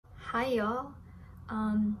Hi y'all.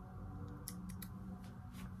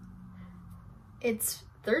 It's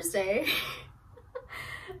Thursday.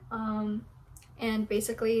 And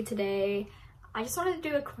basically today I just wanted to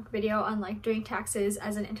do a quick video on like doing taxes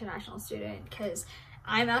as an international student, because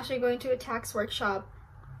I'm actually going to a tax workshop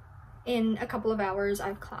in a couple of hours. I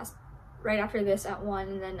have class right after this at 1,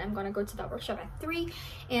 and then I'm gonna go to that workshop at 3.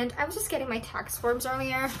 And I was just getting my tax forms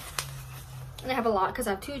earlier, and I have a lot because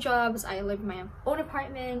I have 2 jobs, I live in my own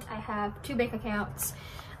apartment, I have 2 bank accounts,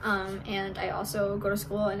 and I also go to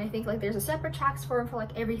school, and I think like there's a separate tax form for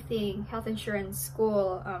like everything: health insurance,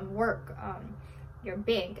 school, work, your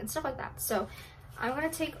bank, and stuff like that. So I'm gonna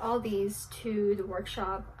take all these to the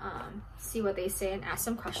workshop, see what they say, and ask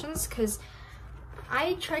some questions, because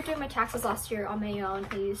I tried doing my taxes last year on my own.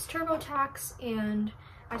 I used TurboTax and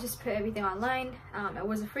I just put everything online. It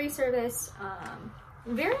was a free service.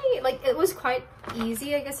 It was quite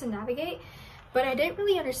easy, I guess, to navigate, but I didn't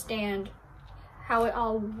really understand how it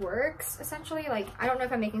all works, essentially. Like, I don't know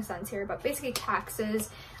if I'm making sense here, but basically taxes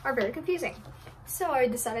are very confusing. So I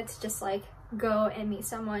decided to just like go and meet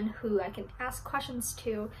someone who I can ask questions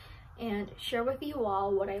to and share with you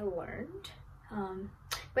all what I learned.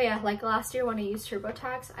 But yeah, like last year when I used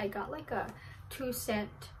TurboTax, I got like a $2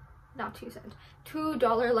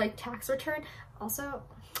 like tax return. Also,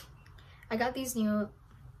 I got these new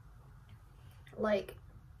like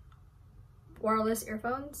wireless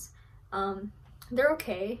earphones. They're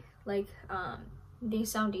okay, like they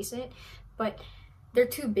sound decent, but they're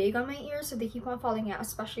too big on my ears, so they keep on falling out,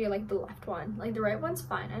 especially like the left one. Like the right one's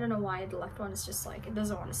fine. I don't know why the left one is just like, it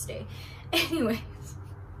doesn't want to stay. Anyways,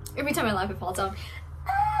 every time I laugh it falls out.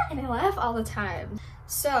 And I laugh all the time.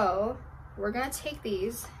 So we're gonna take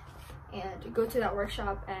these and go to that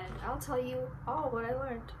workshop, and I'll tell you all what I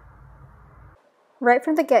learned. Right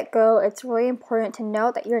from the get-go, it's really important to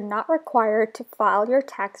note that you're not required to file your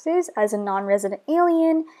taxes as a non-resident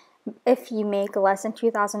alien if you make less than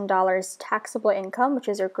 $2,000 taxable income, which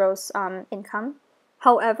is your gross income.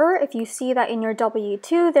 However, if you see that in your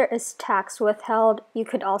W-2 there is tax withheld, you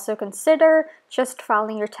could also consider just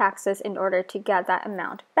filing your taxes in order to get that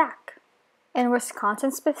amount back. In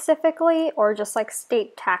Wisconsin specifically, or just like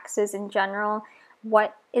state taxes in general,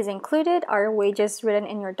 what is included are wages written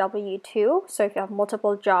in your W-2. So if you have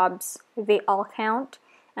multiple jobs, they all count.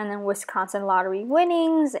 And then Wisconsin lottery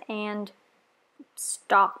winnings and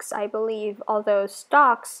stocks, I believe. Although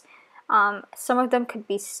stocks, some of them could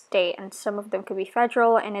be state and some of them could be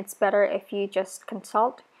federal, and it's better if you just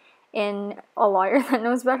consult in a lawyer that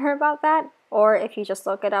knows better about that, or if you just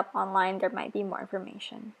look it up online, there might be more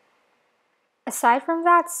information. Aside from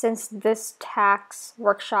that, since this tax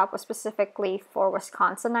workshop was specifically for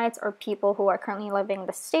Wisconsinites or people who are currently living in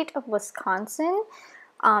the state of Wisconsin,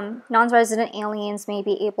 non-resident aliens may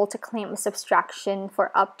be able to claim a subtraction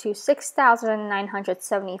for up to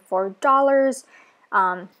 $6,974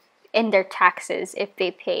 in their taxes if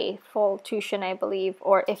they pay full tuition, I believe,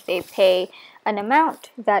 or if they pay an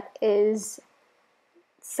amount that is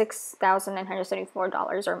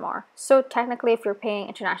 $6,974 or more. So technically, if you're paying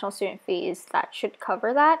international student fees, that should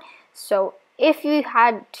cover that. So if you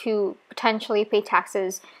had to potentially pay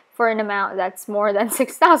taxes for an amount that's more than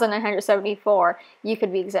 $6,974, you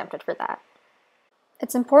could be exempted for that.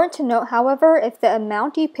 It's important to note, however, if the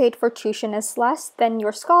amount you paid for tuition is less than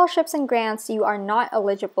your scholarships and grants, you are not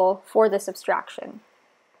eligible for this subtraction.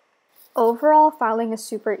 Overall, filing is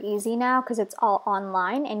super easy now because it's all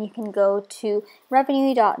online, and you can go to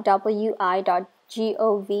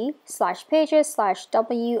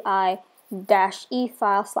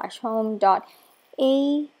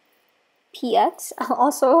I'll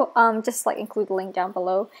also just like include the link down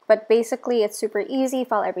below. But basically, it's super easy.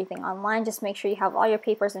 File everything online. Just make sure you have all your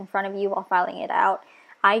papers in front of you while filing it out.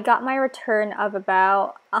 I got my return of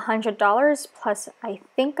about $100 plus I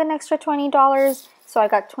think an extra $20. So I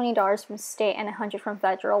got $20 from state and $100 from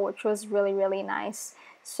federal, which was really, really nice.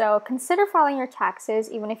 So consider filing your taxes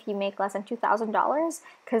even if you make less than $2,000,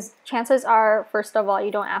 because chances are, first of all, you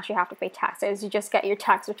don't actually have to pay taxes. You just get your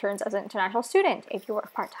tax returns as an international student if you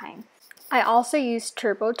work part-time. I also used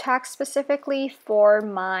TurboTax specifically for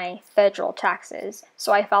my federal taxes.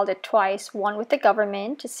 So I filed it twice, one with the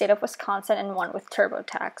government, the state of Wisconsin, and one with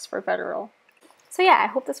TurboTax for federal. So yeah, I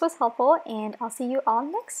hope this was helpful, and I'll see you all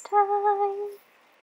next time.